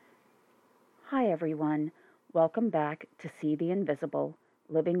Hi, everyone. Welcome back to See the Invisible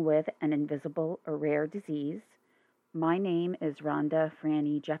Living with an Invisible or Rare Disease. My name is Rhonda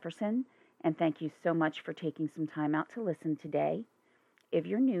Franny Jefferson, and thank you so much for taking some time out to listen today. If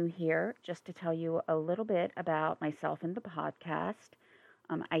you're new here, just to tell you a little bit about myself and the podcast,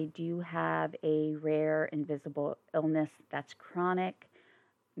 I do have a rare invisible illness that's chronic.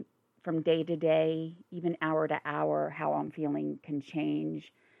 From day to day, even hour to hour, how I'm feeling can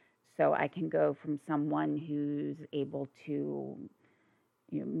change. So I can go from someone who's able to,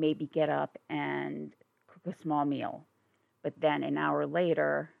 maybe get up and cook a small meal, but then an hour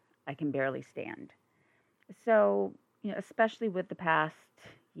later, I can barely stand. So, especially with the past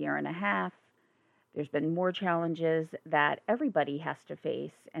year and a half, there's been more challenges that everybody has to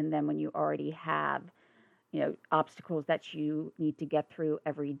face. And then when you already have, obstacles that you need to get through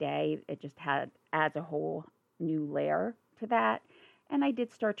every day, it just adds a whole new layer to that. And I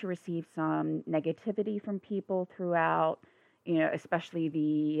did start to receive some negativity from people throughout, especially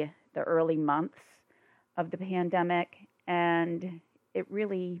the early months of the pandemic, and it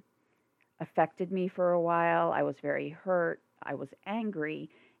really affected me for a while. I was very hurt. I was angry.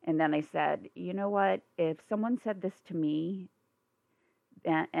 And then I said, you know what? If someone said this to me,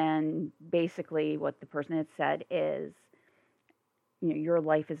 and basically what the person had said is, your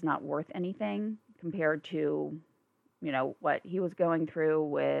life is not worth anything compared to, what he was going through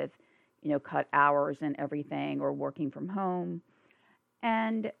with, cut hours and everything or working from home.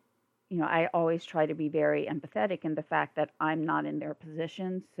 And, I always try to be very empathetic in the fact that I'm not in their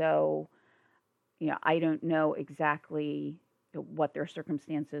position. So, I don't know exactly what their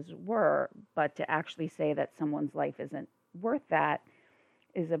circumstances were, but to actually say that someone's life isn't worth that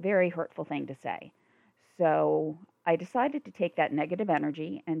is a very hurtful thing to say. So I decided to take that negative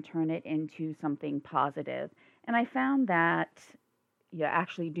energy and turn it into something positive. And I found that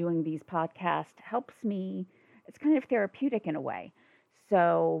actually doing these podcasts helps me. It's kind of therapeutic in a way.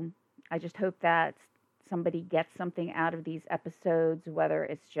 So I just hope that somebody gets something out of these episodes, whether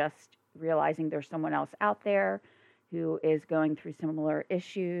it's just realizing there's someone else out there who is going through similar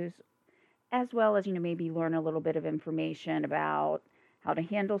issues, as well as, maybe learn a little bit of information about how to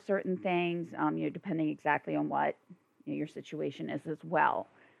handle certain things, depending exactly on what your situation is as well.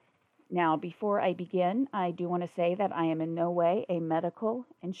 Now, before I begin, I do want to say that I am in no way a medical,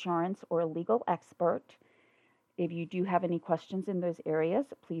 insurance, or legal expert. If you do have any questions in those areas,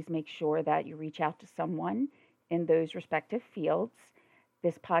 please make sure that you reach out to someone in those respective fields.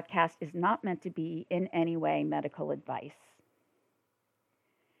 This podcast is not meant to be in any way medical advice.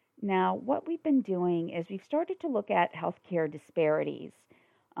 Now, what we've been doing is we've started to look at healthcare disparities,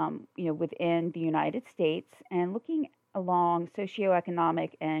 within the United States and looking along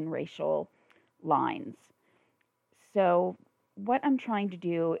socioeconomic and racial lines. So, what I'm trying to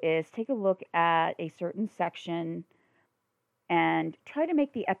do is take a look at a certain section and try to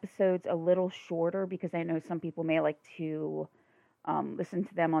make the episodes a little shorter because I know some people may like to listen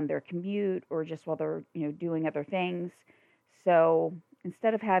to them on their commute or just while they're doing other things. So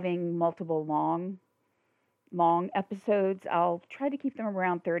instead of having multiple long episodes, I'll try to keep them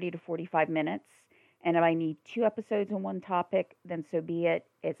around 30 to 45 minutes. And if I need 2 episodes on one topic, then so be it.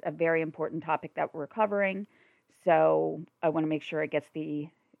 It's a very important topic that we're covering. So I want to make sure it gets the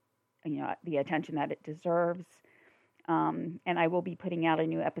attention that it deserves. And I will be putting out a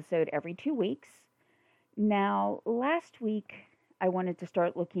new episode every 2 weeks. Now, last week, I wanted to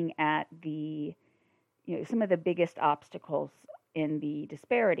start looking at some of the biggest obstacles in the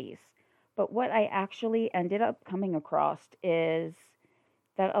disparities. But what I actually ended up coming across is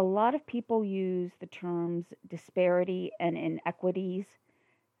that a lot of people use the terms disparity and inequities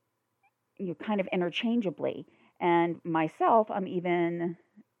kind of interchangeably. And myself, I'm even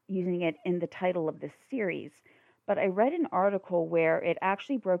using it in the title of this series. But I read an article where it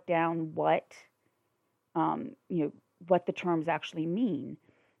actually broke down what the terms actually mean.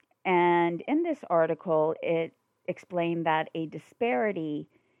 And in this article, it explained that a disparity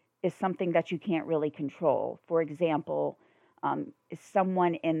is something that you can't really control. For example,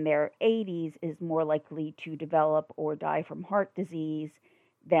 someone in their 80s is more likely to develop or die from heart disease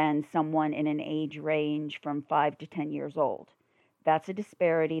than someone in an age range from 5 to 10 years old. That's a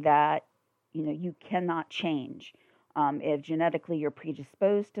disparity that you cannot change. If genetically you're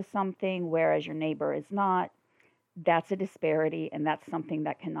predisposed to something, whereas your neighbor is not, that's a disparity, and that's something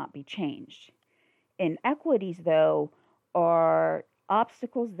that cannot be changed. Inequities, though, are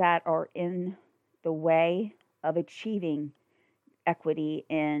obstacles that are in the way of achieving equity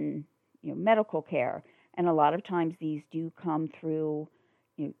in medical care. And a lot of times these do come through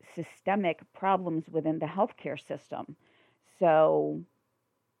systemic problems within the healthcare system. So,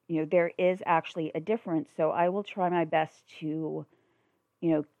 there is actually a difference. So I will try my best to, you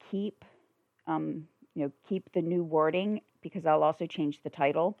know, keep, keep the new wording, because I'll also change the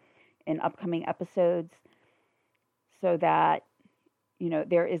title in upcoming episodes so that,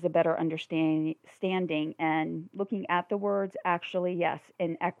 there is a better understanding and looking at the words. Actually, yes,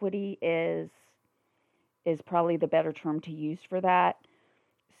 inequity is probably the better term to use for that.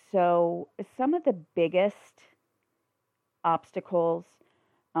 So some of the biggest obstacles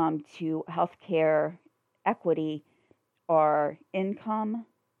to healthcare equity are income,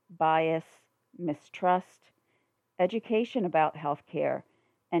 bias, mistrust, education about healthcare,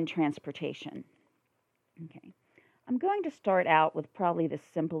 and transportation. Okay. I'm going to start out with probably the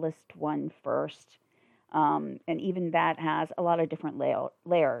simplest one first, and even that has a lot of different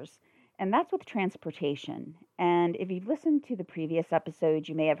layers, and that's with transportation. And if you've listened to the previous episodes,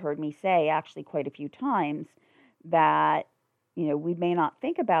 you may have heard me say actually quite a few times that, we may not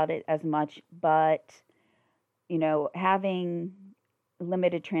think about it as much, but, having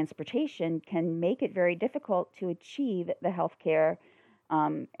limited transportation can make it very difficult to achieve the healthcare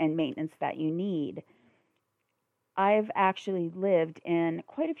and maintenance that you need. I've actually lived in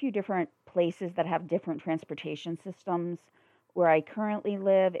quite a few different places that have different transportation systems. Where I currently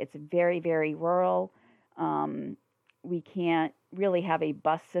live, it's very, very rural. Um, we can't really have a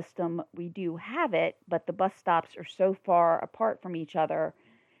bus system. We do have it, but the bus stops are so far apart from each other,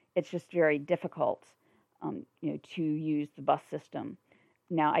 it's just very difficult, to use the bus system.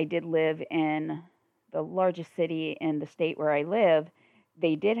 Now, I did live in the largest city in the state where I live.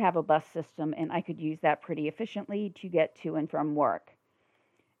 They did have a bus system, and I could use that pretty efficiently to get to and from work.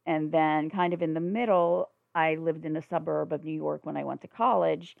 And then, kind of in the middle, I lived in a suburb of New York when I went to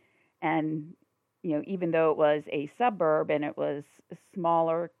college. And, even though it was a suburb and it was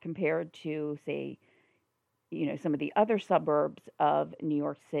smaller compared to, say, some of the other suburbs of New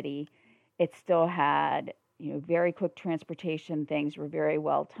York City, it still had, very quick transportation. Things were very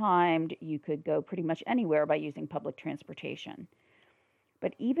well timed. You could go pretty much anywhere by using public transportation.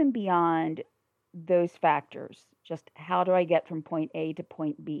 But even beyond those factors, just how do I get from point A to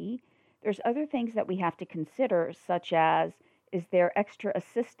point B, there's other things that we have to consider, such as, is there extra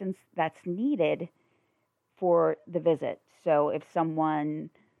assistance that's needed for the visit? So if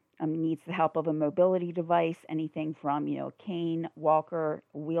someone needs the help of a mobility device, anything from, a cane, walker,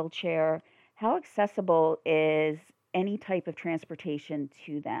 wheelchair, how accessible is any type of transportation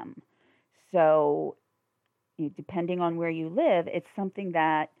to them? So, depending on where you live, it's something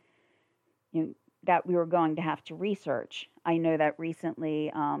that, that we were going to have to research. I know that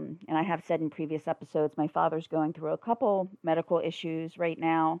recently, and I have said in previous episodes, my father's going through a couple medical issues right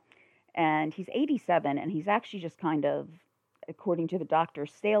now, and he's 87, and he's actually just kind of, according to the doctor,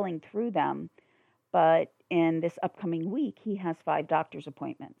 sailing through them. But in this upcoming week, he has 5 doctor's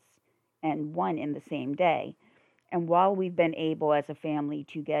appointments, and one in the same day. And while we've been able as a family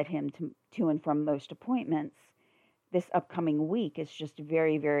to get him to and from most appointments, this upcoming week is just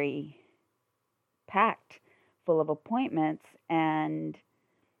very, very packed full of appointments. And,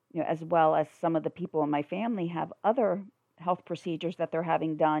 as well as some of the people in my family have other health procedures that they're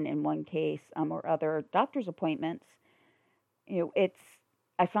having done in one case, or other doctor's appointments.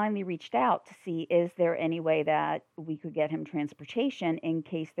 I finally reached out to see, is there any way that we could get him transportation in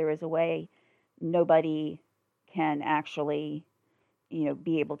case there is a way nobody can actually,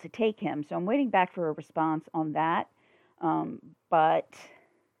 be able to take him. So I'm waiting back for a response on that. But,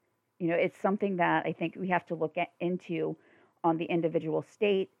 it's something that I think we have to look into on the individual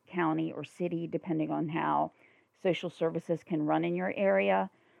state, county, or city, depending on how social services can run in your area.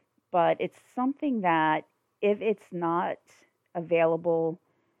 But it's something that, if it's not available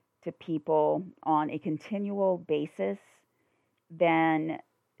to people on a continual basis, then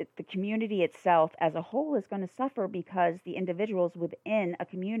the community itself as a whole is going to suffer, because the individuals within a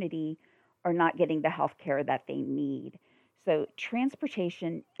community are not getting the health care that they need. So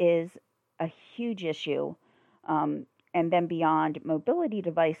transportation is a huge issue. And then beyond mobility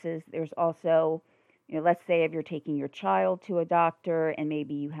devices, there's also, let's say if you're taking your child to a doctor and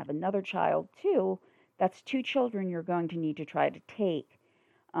maybe you have another child too, that's 2 children you're going to need to try to take.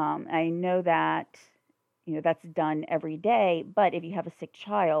 I know that, that's done every day, but if you have a sick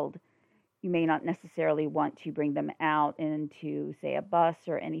child, you may not necessarily want to bring them out into, say, a bus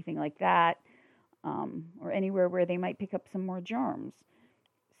or anything like that, or anywhere where they might pick up some more germs.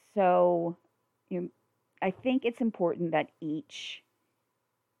 So, I think it's important that each,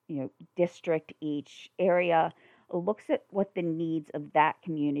 district, each area looks at what the needs of that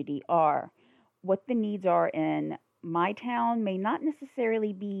community are. What the needs are in my town may not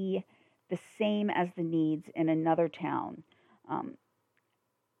necessarily be the same as the needs in another town. Um,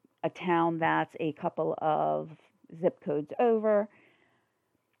 a town that's a couple of zip codes over,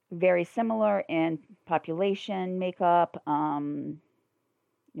 very similar in population makeup,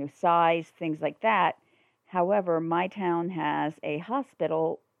 size, things like that. However, my town has a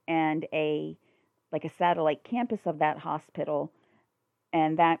hospital and a satellite campus of that hospital,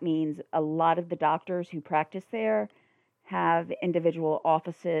 and that means a lot of the doctors who practice there have individual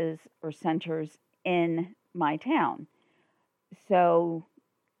offices or centers in my town. So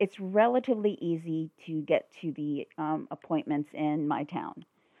it's relatively easy to get to the appointments in my town.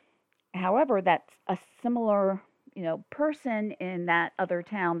 However, that's a similar, person in that other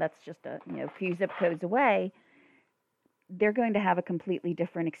town that's just a, few zip codes away. They're going to have a completely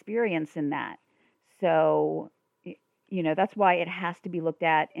different experience in that. So, that's why it has to be looked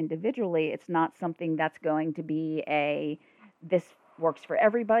at individually. It's not something that's going to be this works for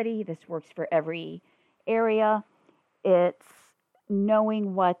everybody, this works for every area. It's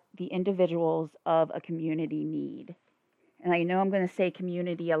knowing what the individuals of a community need. And I know I'm going to say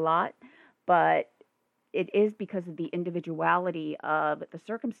community a lot, but it is because of the individuality of the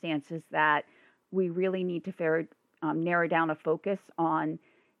circumstances that we really need to narrow down a focus on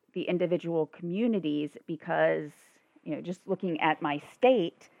the individual communities because, just looking at my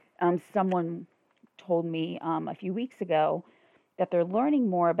state, someone told me a few weeks ago that they're learning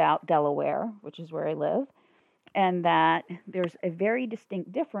more about Delaware, which is where I live, and that there's a very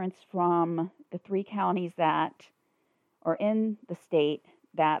distinct difference from the three counties that are in the state,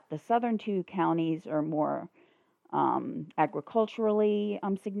 that the southern two counties are more agriculturally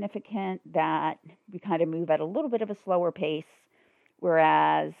significant, that we kind of move at a little bit of a slower pace,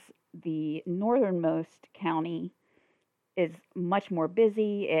 whereas the northernmost county is much more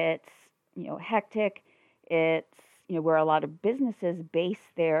busy. It's, hectic. It's, where a lot of businesses base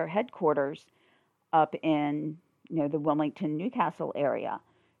their headquarters up in, the Wilmington, Newcastle area.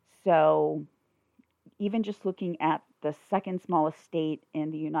 So even just looking at the second smallest state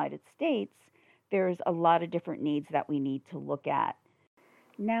in the United States, there's a lot of different needs that we need to look at.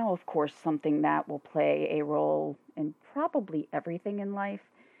 Now, of course, something that will play a role in probably everything in life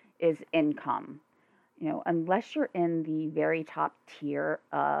is income. Unless you're in the very top tier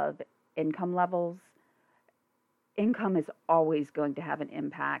of income levels, income is always going to have an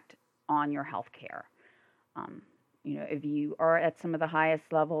impact on your health care. If you are at some of the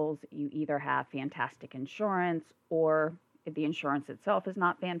highest levels, you either have fantastic insurance, or if the insurance itself is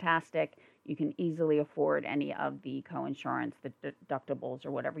not fantastic, you can easily afford any of the co-insurance, the deductibles,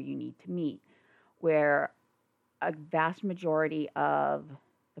 or whatever you need to meet. Where a vast majority of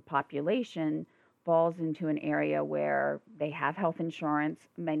the population falls into an area where they have health insurance,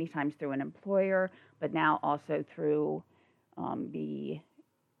 many times through an employer, but now also through the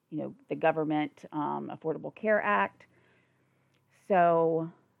government Affordable Care Act. So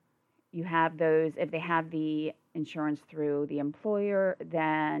you have those. If they have the insurance through the employer,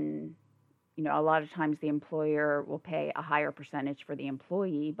 then a lot of times the employer will pay a higher percentage for the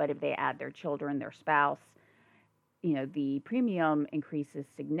employee, but if they add their children, their spouse, the premium increases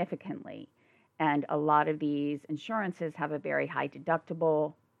significantly. And a lot of these insurances have a very high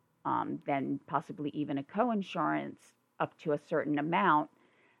deductible, then possibly even a co-insurance up to a certain amount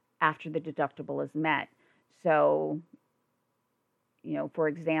after the deductible is met. So, for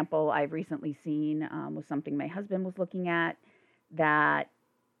example, I've recently seen was something my husband was looking at, that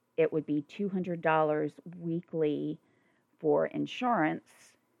it would be $200 weekly for insurance,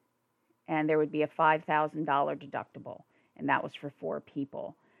 and there would be a $5,000 deductible, and that was for 4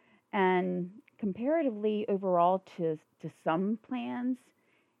 people. And comparatively, overall to some plans,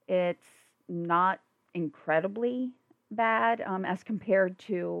 it's not incredibly bad as compared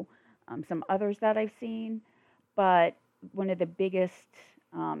to some others that I've seen. But one of the biggest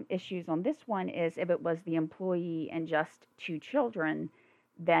issues on this one is if it was the employee and just 2 children,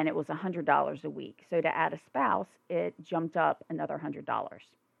 then it was $100 a week. So to add a spouse, it jumped up another $100.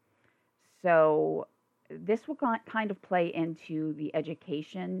 So this will kind of play into the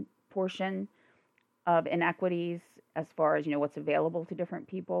education portion of inequities as far as, what's available to different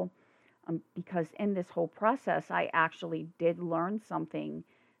people. Because in this whole process, I actually did learn something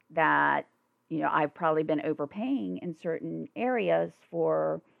that, I've probably been overpaying in certain areas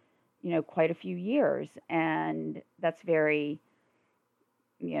for, quite a few years. And that's very,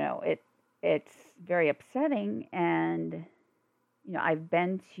 it's very upsetting. And, I've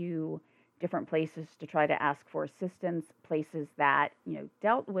been to different places to try to ask for assistance, places that,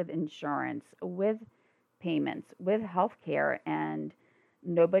 dealt with insurance, with payments, with healthcare, and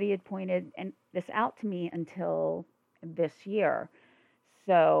nobody had pointed this out to me until this year.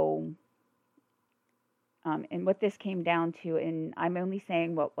 So, And what this came down to, and I'm only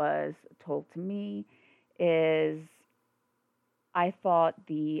saying what was told to me, is I thought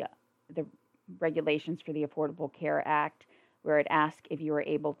the regulations for the Affordable Care Act, where it asked if you were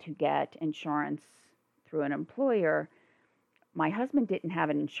able to get insurance through an employer, my husband didn't have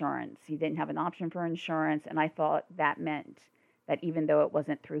an insurance. He didn't have an option for insurance, and I thought that meant that even though it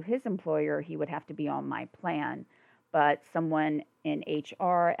wasn't through his employer, he would have to be on my plan. But someone in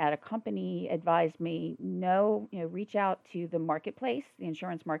HR at a company advised me, no, reach out to the marketplace, the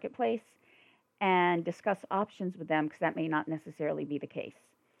insurance marketplace, and discuss options with them because that may not necessarily be the case.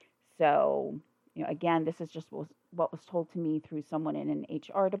 So, again, this is just what was told to me through someone in an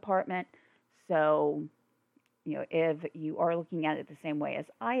HR department. So, if you are looking at it the same way as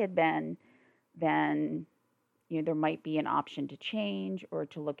I had been, then, there might be an option to change or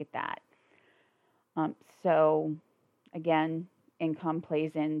to look at that. So, again, income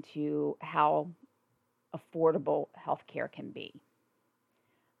plays into how affordable healthcare can be.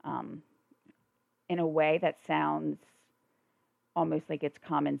 In a way that sounds almost like it's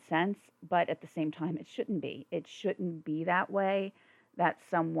common sense, but at the same time, it shouldn't be. It shouldn't be that way, that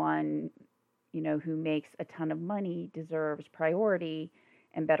someone, who makes a ton of money deserves priority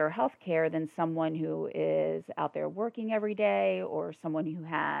and better health care than someone who is out there working every day, or someone who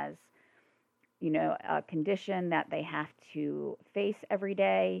has, a condition that they have to face every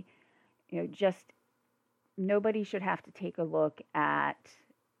day. Just nobody should have to take a look at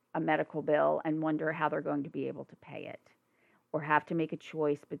a medical bill and wonder how they're going to be able to pay it, or have to make a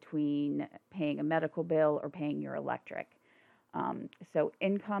choice between paying a medical bill or paying your electric. So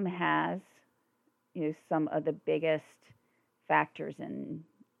income has, some of the biggest factors in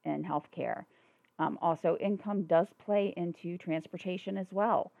healthcare. Also, income does play into transportation as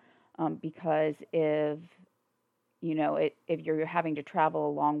well, because if you're having to travel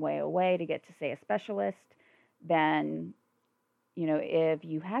a long way away to get to, say, a specialist, then if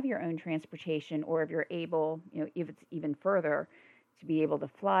you have your own transportation, or if you're able, if it's even further, to be able to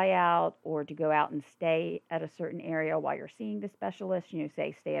fly out or to go out and stay at a certain area while you're seeing the specialist,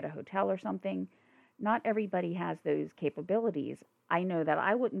 say stay at a hotel or something. Not everybody has those capabilities. I know that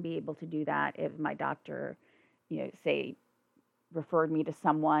I wouldn't be able to do that if my doctor, say, referred me to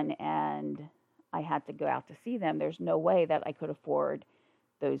someone and I had to go out to see them. There's no way that I could afford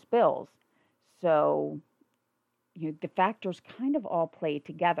those bills. So, the factors kind of all play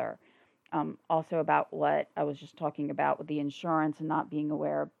together. Also, about what I was just talking about with the insurance and not being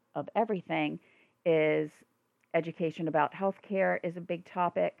aware of everything, is education about healthcare is a big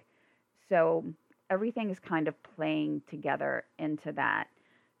topic. So everything is kind of playing together into that.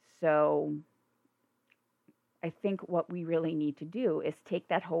 So I think what we really need to do is take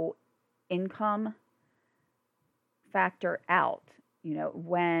that whole income factor out,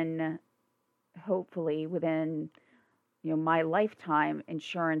 when hopefully within my lifetime,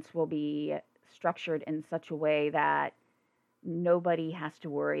 insurance will be structured in such a way that nobody has to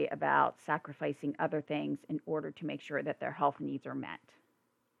worry about sacrificing other things in order to make sure that their health needs are met.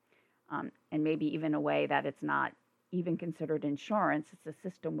 And maybe even a way that it's not even considered insurance, it's a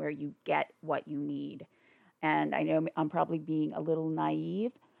system where you get what you need. And I know I'm probably being a little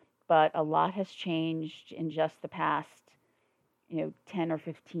naive, but a lot has changed in just the past 10 or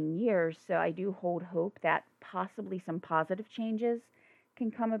 15 years. So I do hold hope that possibly some positive changes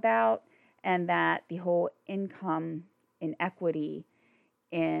can come about, and that the whole income inequity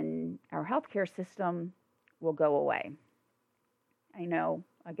in our healthcare system will go away. I know,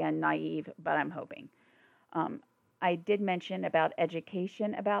 again, naive, but I'm hoping. I did mention about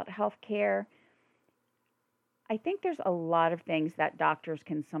education about healthcare. I think there's a lot of things that doctors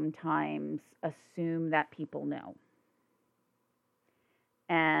can sometimes assume that people know.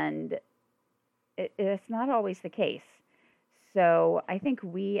 And it's not always the case. So I think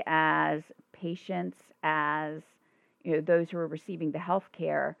we as patients, as those who are receiving the health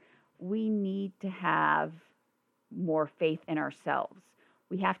care, we need to have more faith in ourselves.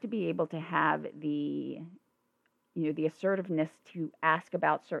 We have to be able to have the assertiveness to ask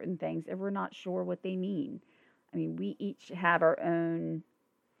about certain things if we're not sure what they mean. I mean, we each have our own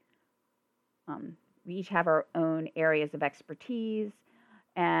areas of expertise.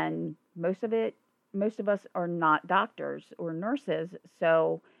 And most of us are not doctors or nurses.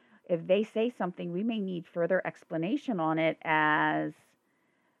 So if they say something, we may need further explanation on it, as,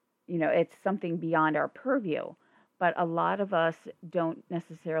 it's something beyond our purview. But a lot of us don't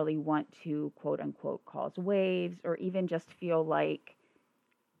necessarily want to, quote unquote, cause waves, or even just feel like,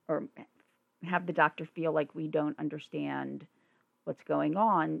 or have the doctor feel like we don't understand what's going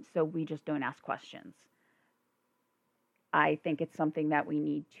on. So we just don't ask questions. I think it's something that we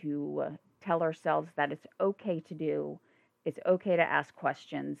need to tell ourselves that it's okay to do, it's okay to ask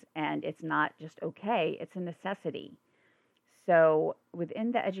questions, and it's not just okay, it's a necessity. So,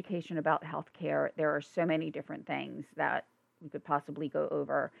 within the education about healthcare, there are so many different things that we could possibly go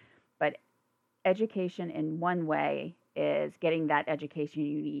over. But education, in one way, is getting that education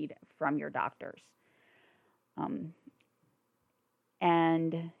you need from your doctors. Um,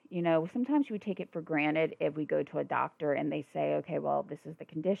 and sometimes we take it for granted if we go to a doctor and they say, okay, well, this is the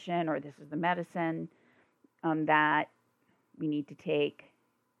condition or this is the medicine that we need to take.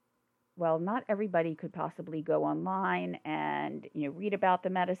 Well, not everybody could possibly go online and read about the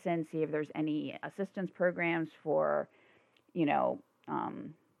medicine, see if there's any assistance programs you know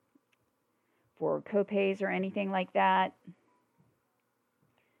um, for copays or anything like that.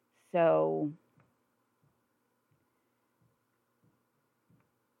 So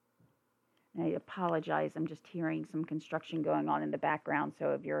I apologize. I'm just hearing some construction going on in the background.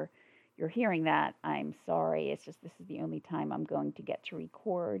 So if you're hearing that, I'm sorry. It's just this is the only time I'm going to get to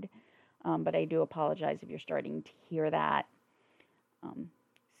record. But I do apologize if you're starting to hear that. Um,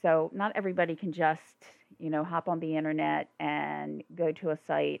 so not everybody can just, hop on the internet and go to a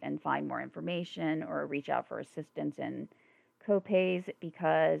site and find more information or reach out for assistance in copays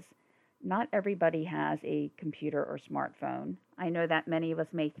because not everybody has a computer or smartphone. I know that many of us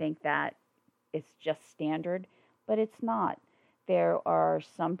may think that it's just standard, but it's not. There are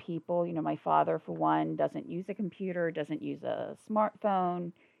some people, my father, for one, doesn't use a computer, doesn't use a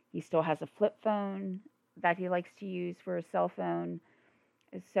smartphone. He still has a flip phone that he likes to use for a cell phone.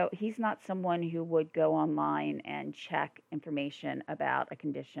 So he's not someone who would go online and check information about a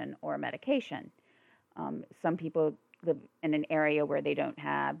condition or a medication. Some people live in an area where they don't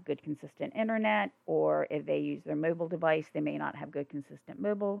have good, consistent internet, or if they use their mobile device, they may not have good, consistent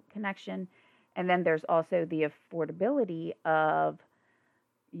mobile connection. And then there's also the affordability of,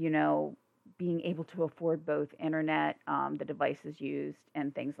 being able to afford both internet, the devices used,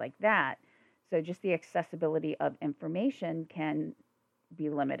 and things like that. So just the accessibility of information can be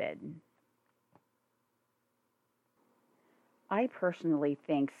limited. I personally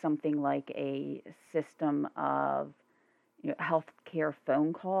think something like a system of healthcare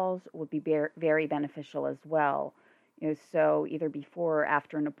phone calls would be very beneficial as well. So either before or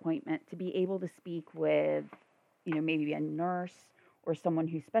after an appointment, to be able to speak with, maybe a nurse or someone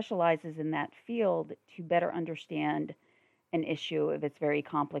who specializes in that field to better understand an issue if it's very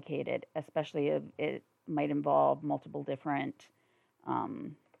complicated, especially if it might involve multiple different,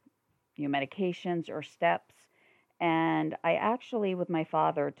 um, medications or steps. And I actually, with my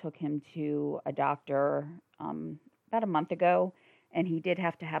father, took him to a doctor about a month ago, and he did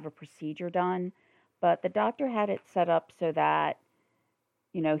have to have a procedure done. But the doctor had it set up so that,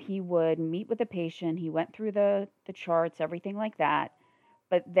 he would meet with the patient. He went through the charts, everything like that.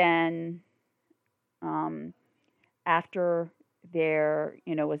 But then um, after there,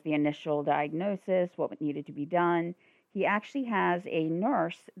 was the initial diagnosis, what needed to be done, he actually has a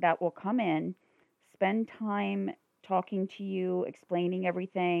nurse that will come in, spend time talking to you, explaining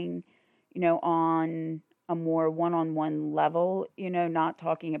everything, on a more one-on-one level, not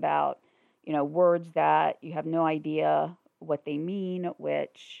talking about, words that you have no idea what they mean,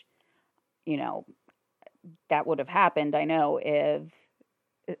 which, you know, that would have happened, I know, if,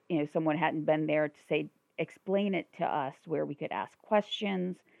 someone hadn't been there to say, explain it to us where we could ask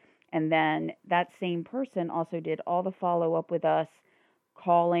questions. And then that same person also did all the follow up with us,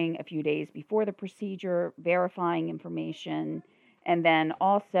 calling a few days before the procedure, verifying information, and then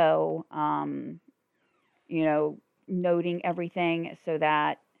also, you know, noting everything so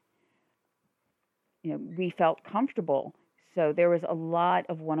that, we felt comfortable. So there was a lot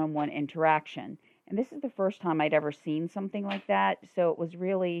of one on one interaction. And this is the first time I'd ever seen something like that. So it was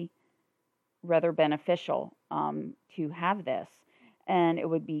really rather beneficial to have this. And it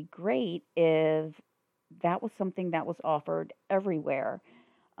would be great if that was something that was offered everywhere.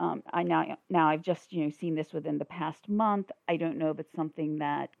 I now I've just seen this within the past month. I don't know if it's something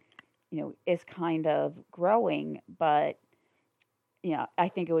that is kind of growing, but I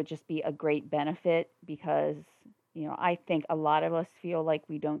think it would just be a great benefit because I think a lot of us feel like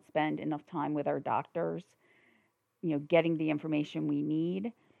we don't spend enough time with our doctors, getting the information we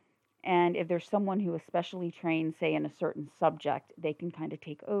need. And if there's someone who is specially trained, say in a certain subject, they can kind of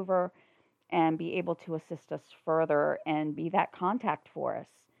take over and be able to assist us further and be that contact for us.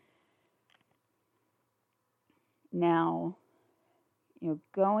 Now,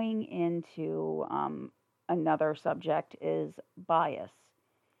 going into another subject is bias.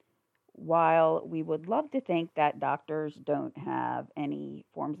 While we would love to think that doctors don't have any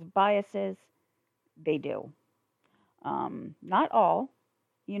forms of biases, they do. Not all,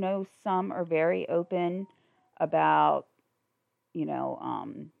 some are very open about, you know,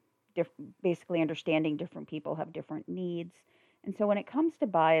 basically understanding different people have different needs. And so when it comes to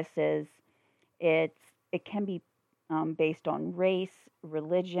biases, it can be based on race,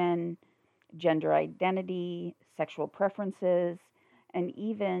 religion, gender identity, sexual preferences, and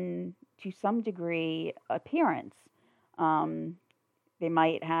even to some degree appearance. Um, they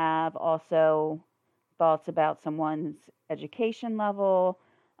might have also thoughts about someone's education level.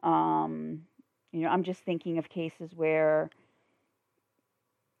 Um, I'm just thinking of cases where,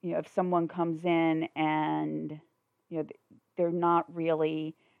 if someone comes in and, they're not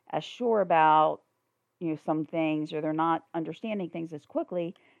really as sure about, some things, or they're not understanding things as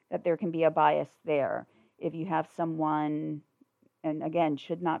quickly, that there can be a bias there. If you have someone, and again,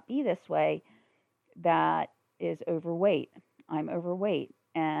 should not be this way, that is overweight. I'm overweight,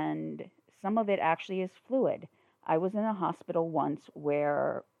 and some of it actually is fluid. I was in a hospital once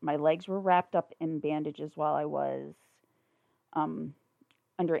where my legs were wrapped up in bandages while I was um,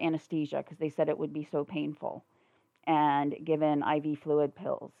 under anesthesia because they said it would be so painful, and given IV fluid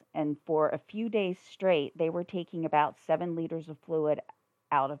pills. And for a few days straight, they were taking about 7 liters of fluid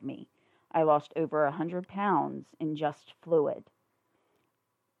out of me. I lost over 100 pounds in just fluid.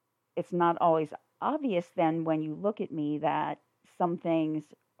 It's not always obvious then when you look at me that some things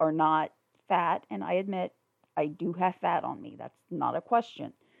are not fat, and I admit I do have fat on me. That's not a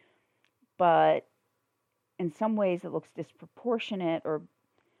question. But in some ways, it looks disproportionate, or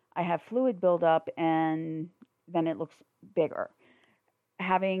I have fluid buildup and then it looks bigger.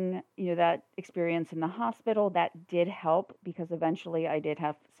 Having, that experience in the hospital, that did help because eventually I did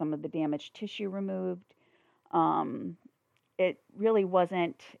have some of the damaged tissue removed. Um, it really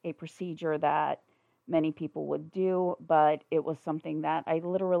wasn't a procedure that many people would do, but it was something that I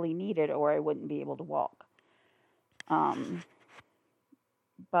literally needed or I wouldn't be able to walk. Um,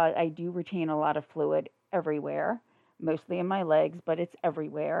 but I do retain a lot of fluid everywhere, mostly in my legs, but it's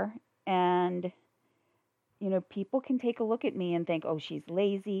everywhere. And, people can take a look at me and think, oh, she's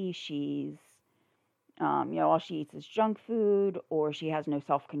lazy, all she eats is junk food, or she has no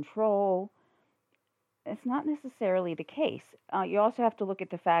self control. It's not necessarily the case. You also have to look at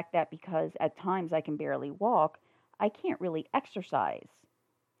the fact that because at times I can barely walk, I can't really exercise.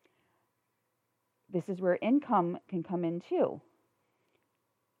 This is where income can come in too.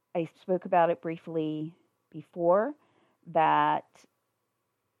 I spoke about it briefly before that,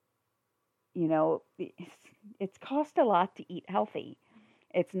 it's cost a lot to eat healthy.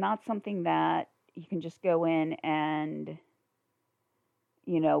 It's not something that you can just go in and,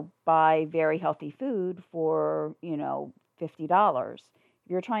 buy very healthy food for, $50. If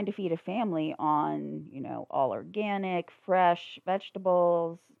you're trying to feed a family on, all organic, fresh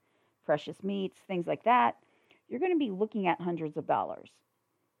vegetables, precious meats, things like that, you're going to be looking at hundreds of dollars.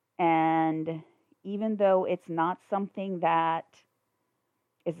 And even though it's not something that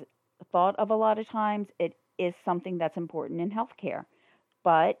is thought of a lot of times, it is something that's important in healthcare.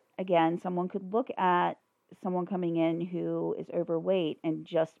 But again, someone could look at someone coming in who is overweight and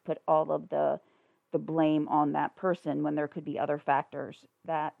just put all of the blame on that person when there could be other factors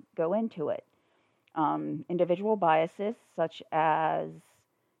that go into it. Individual biases such as,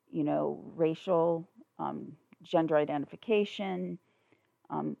 racial, gender identification,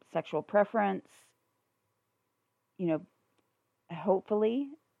 sexual preference, you know, hopefully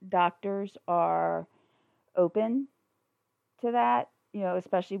doctors are open to that,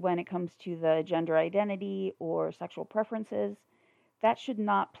 especially when it comes to the gender identity or sexual preferences. That should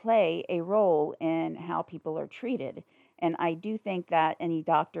not play a role in how people are treated. And I do think that any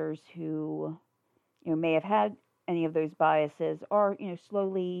doctors who, may have had any of those biases are,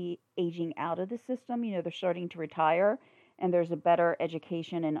 slowly aging out of the system. They're starting to retire, and there's a better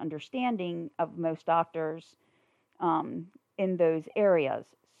education and understanding of most doctors um, in those areas.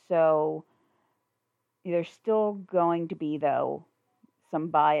 So there's still going to be, though, some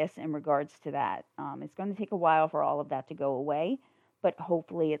bias in regards to that. It's going to take a while for all of that to go away, but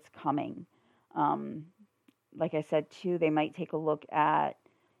hopefully it's coming. Um, like I said, too, they might take a look at,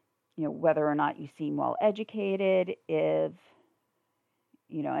 whether or not you seem well educated, if,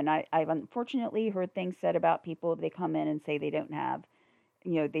 and I've unfortunately heard things said about people if they come in and say they don't have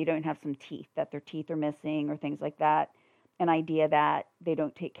some teeth, that their teeth are missing or things like that, an idea that they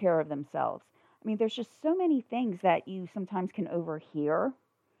don't take care of themselves. I mean, there's just so many things that you sometimes can overhear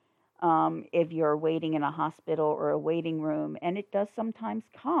if you're waiting in a hospital or a waiting room, and it does sometimes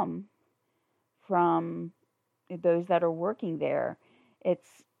come from those that are working there.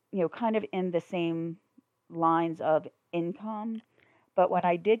 It's, kind of in the same lines of income. But when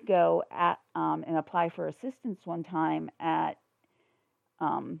I did go and apply for assistance one time at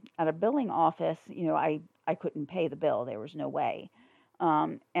at a billing office, I couldn't pay the bill. There was no way.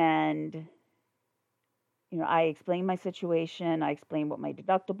 And I explained my situation. I explained what my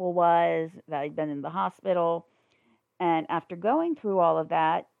deductible was, that I'd been in the hospital. And after going through all of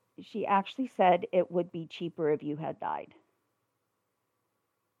that, she actually said it would be cheaper if you had died.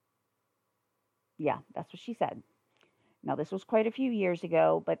 Yeah, that's what she said. Now, this was quite a few years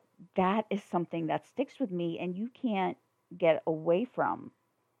ago, but that is something that sticks with me and you can't get away from.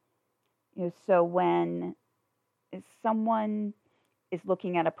 So when someone is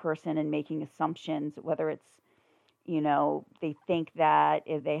looking at a person and making assumptions, whether it's, they think that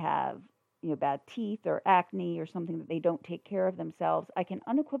if they have, bad teeth or acne or something that they don't take care of themselves, I can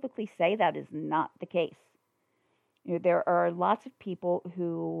unequivocally say that is not the case. There are lots of people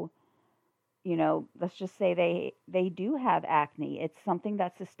who, let's just say they do have acne. It's something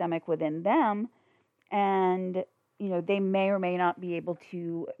that's systemic within them, and they may or may not be able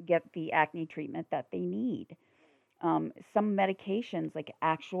to get the acne treatment that they need. Some medications, like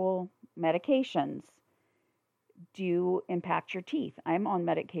actual medications, do impact your teeth. I'm on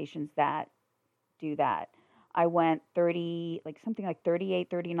medications that do that. I went 30, like something like 38,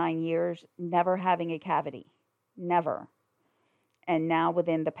 39 years, never having a cavity. Never. And now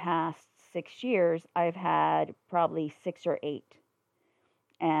within the past 6 years, I've had probably 6 or 8.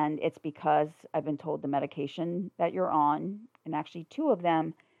 And it's because I've been told the medication that you're on, and actually 2 of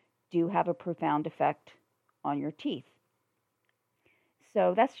them do have a profound effect on your teeth.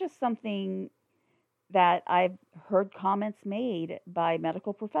 So that's just something that I've heard comments made by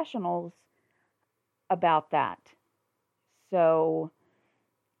medical professionals about that. So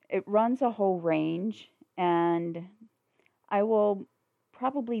it runs a whole range, and I will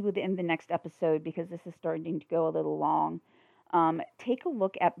probably within the next episode, because this is starting to go a little long, take a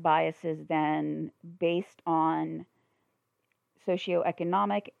look at biases then based on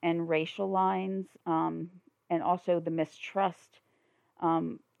socioeconomic and racial lines, and also the mistrust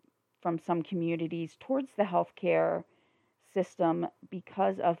from some communities towards the healthcare system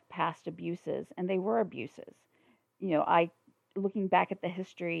because of past abuses, and they were abuses. I looking back at the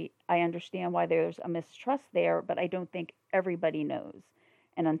history, I understand why there's a mistrust there, but I don't think everybody knows.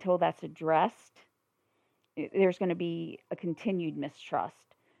 And until that's addressed, there's going to be a continued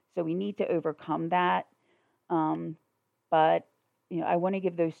mistrust. So we need to overcome that. But I want to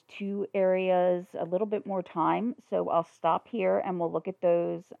give those 2 areas a little bit more time. So I'll stop here and we'll look at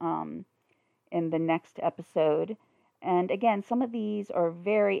those in the next episode. And again, some of these are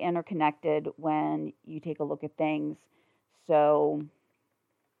very interconnected when you take a look at things. So,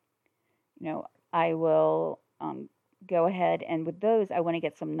 I will go ahead, and with those, I want to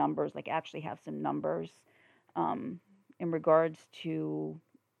get some numbers, like actually have some numbers in regards to,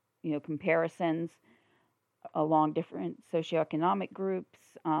 comparisons along different socioeconomic groups,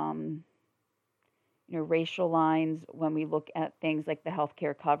 racial lines when we look at things like the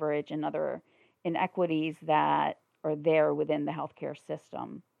healthcare coverage and other inequities that are there within the healthcare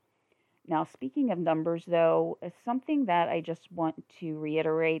system. Now, speaking of numbers, though, is something that I just want to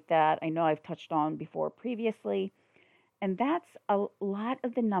reiterate that I know I've touched on before previously, and that's a lot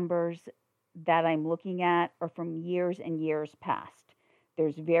of the numbers that I'm looking at are from years and years past.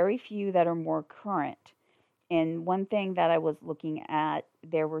 There's very few that are more current. And one thing that I was looking at,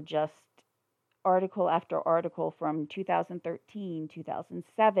 there were just article after article from 2013,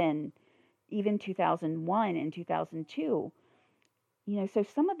 2007, even 2001 and 2002. So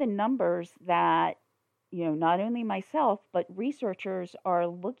some of the numbers that, not only myself, but researchers are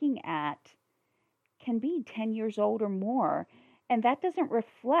looking at can be 10 years old or more. And that doesn't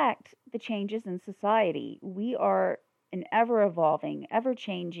reflect the changes in society. We are an ever evolving, ever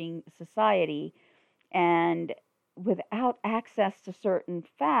changing society. And without access to certain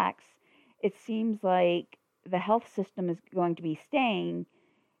facts, it seems like the health system is going to be staying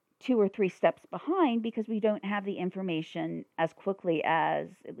 2 or 3 steps behind because we don't have the information as quickly as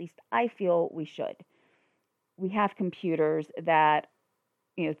at least I feel we should. We have computers that,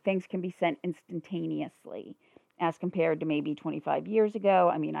 things can be sent instantaneously as compared to maybe 25 years ago.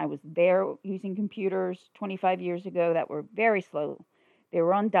 I mean, I was there using computers 25 years ago that were very slow. They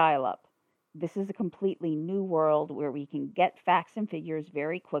were on dial-up. This is a completely new world where we can get facts and figures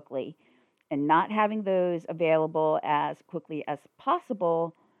very quickly, and not having those available as quickly as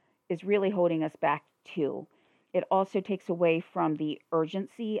possible is really holding us back too. It also takes away from the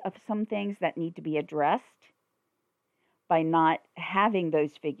urgency of some things that need to be addressed by not having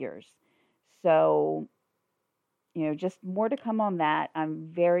those figures. So, just more to come on that. I'm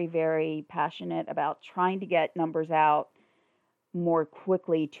very, very passionate about trying to get numbers out more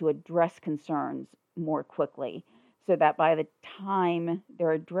quickly to address concerns more quickly. so that by the time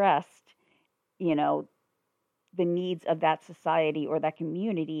they're addressed, you know, the needs of that society or that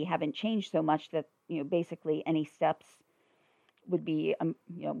community haven't changed so much that, basically any steps would be,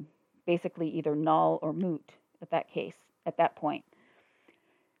 basically either null or moot at that point.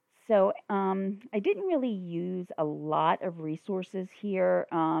 So I didn't really use a lot of resources here,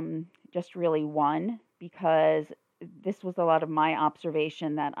 just really one, because this was a lot of my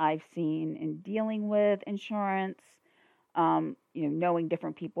observation that I've seen in dealing with insurance, knowing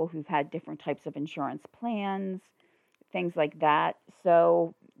different people who've had different types of insurance plans, things like that.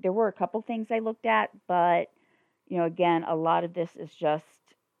 So there were a couple things I looked at, but, again, a lot of this is just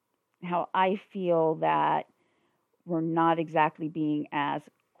how I feel that we're not exactly being as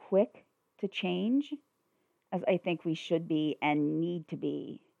quick to change as I think we should be and need to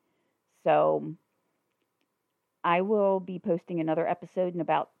be. So I will be posting another episode in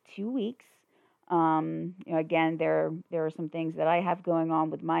about 2 weeks. Again, there are some things that I have going on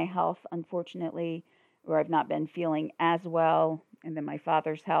with my health, unfortunately, where I've not been feeling as well, and then my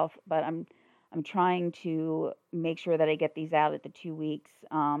father's health. But I'm trying to make sure that I get these out at the 2 weeks.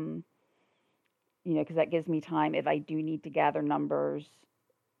 Because that gives me time if I do need to gather numbers,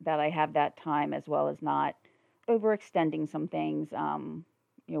 that I have that time, as well as not overextending some things,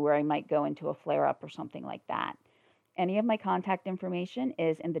 where I might go into a flare up or something like that. Any of my contact information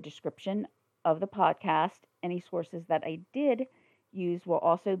is in the description of the podcast. Any sources that I did use will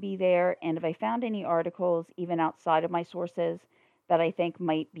also be there. And if I found any articles, even outside of my sources, that I think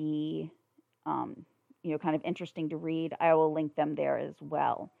might be, kind of interesting to read, I will link them there as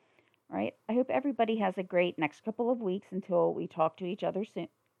well. All right. I hope everybody has a great next couple of weeks until we talk to each other soon.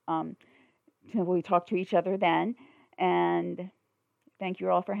 Till we talk to each other then. And thank you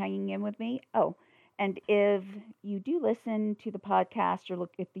all for hanging in with me. Oh, and if you do listen to the podcast or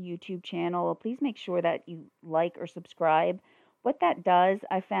look at the YouTube channel, please make sure that you like or subscribe. What that does,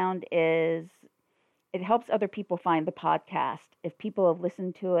 I found, is it helps other people find the podcast. If people have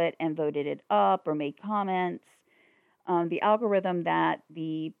listened to it and voted it up or made comments, the algorithm that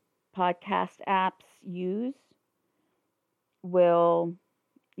the podcast apps use will,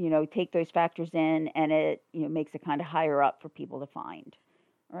 take those factors in, and it, makes it kind of higher up for people to find.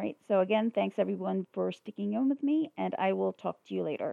 All right. So again, thanks everyone for sticking in with me, and I will talk to you later.